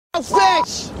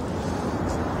Fish!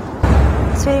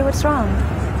 Sweetie, what's wrong?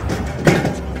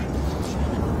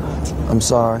 I'm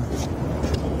sorry.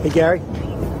 Hey, Gary.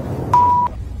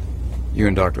 You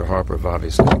and Dr. Harper have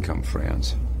obviously become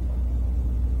friends.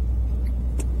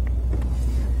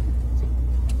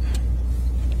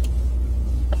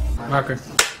 Marker.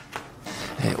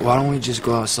 Hey, why don't we just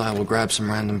go outside? We'll grab some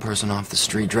random person off the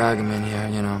street, drag him in here,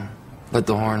 you know. Let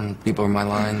the horn beep over my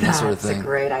line, that sort of thing. That's a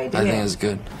great idea. I think it's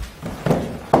good.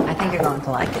 I think you're going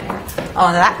to like it.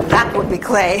 Oh, that would be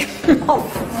Clay. Oh,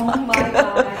 my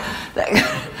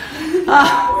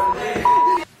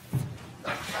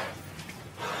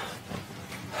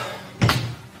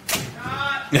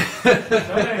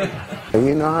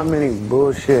You know how many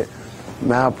bullshit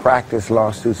malpractice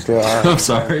lawsuits there are? I'm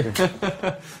sorry.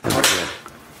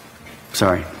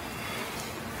 Sorry.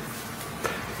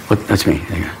 What? That's me.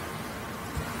 There you go.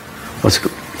 Let's go.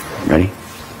 Ready?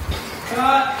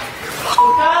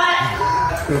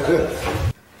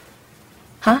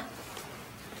 Huh?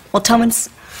 Well,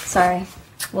 sorry.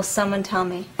 Will someone tell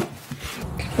me?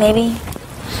 Maybe.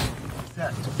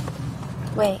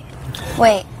 Wait.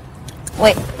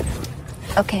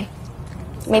 Okay.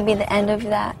 Maybe the end of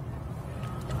that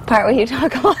part where you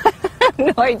talk a lot. I have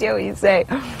no idea what you say.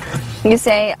 You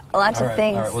say lots of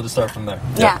things. All right, we'll just start from there.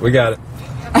 Yeah. We got it.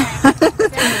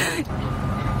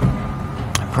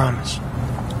 I promise.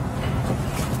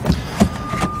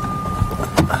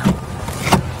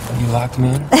 You locked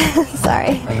me in?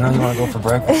 Sorry. I know you want to go for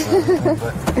breakfast and everything,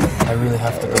 but I really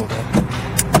have to go, babe.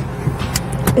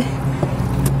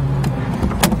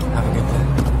 Have a good day.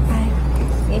 Bye.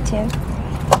 You too.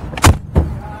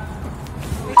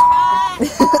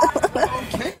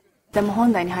 でも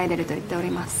本題に入れると言ってお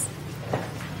ります。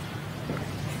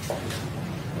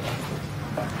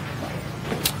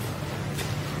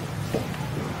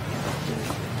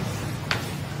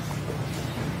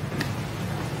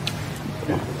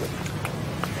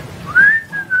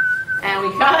And we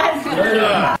got it.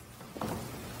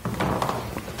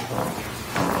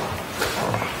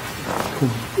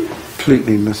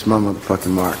 Completely missed my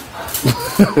motherfucking mark.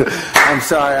 I'm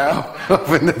sorry, I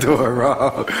opened the door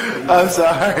wrong. I'm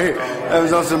sorry. I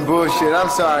was on some bullshit. I'm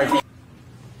sorry. You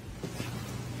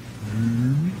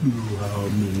know how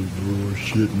many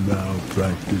bullshit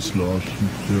malpractice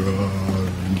lawsuits there are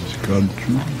in this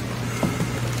country?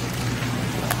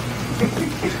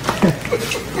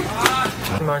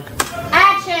 Mark.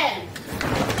 Action!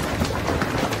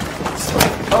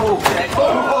 Oh, okay.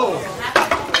 Oh!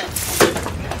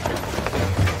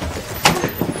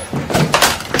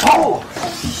 Oh!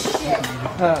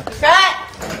 Cut!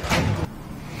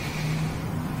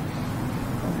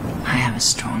 I have a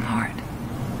strong heart.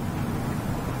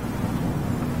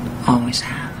 Always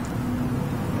have.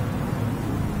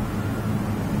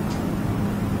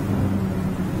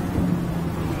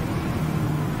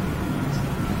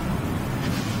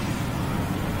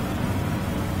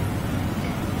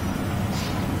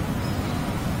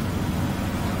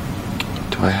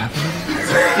 Do I have it?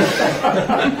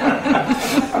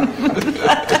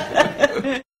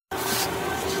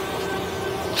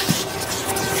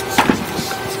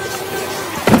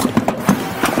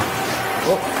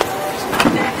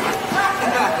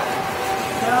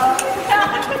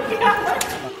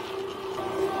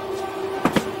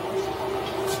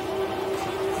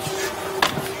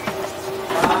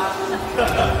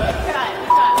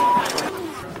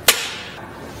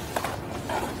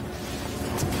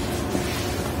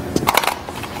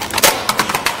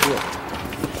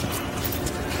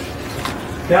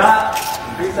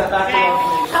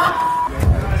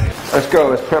 Let's go.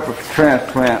 Let's prep her for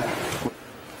transplant.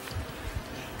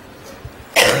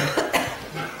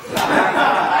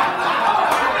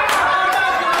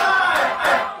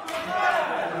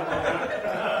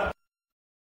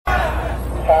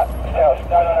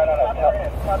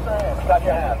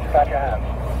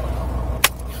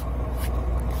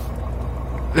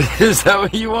 Is that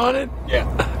what you wanted? Yeah.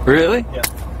 Really? Yeah.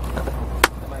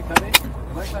 Am I cutting?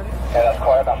 Yeah, that's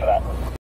quite enough of that.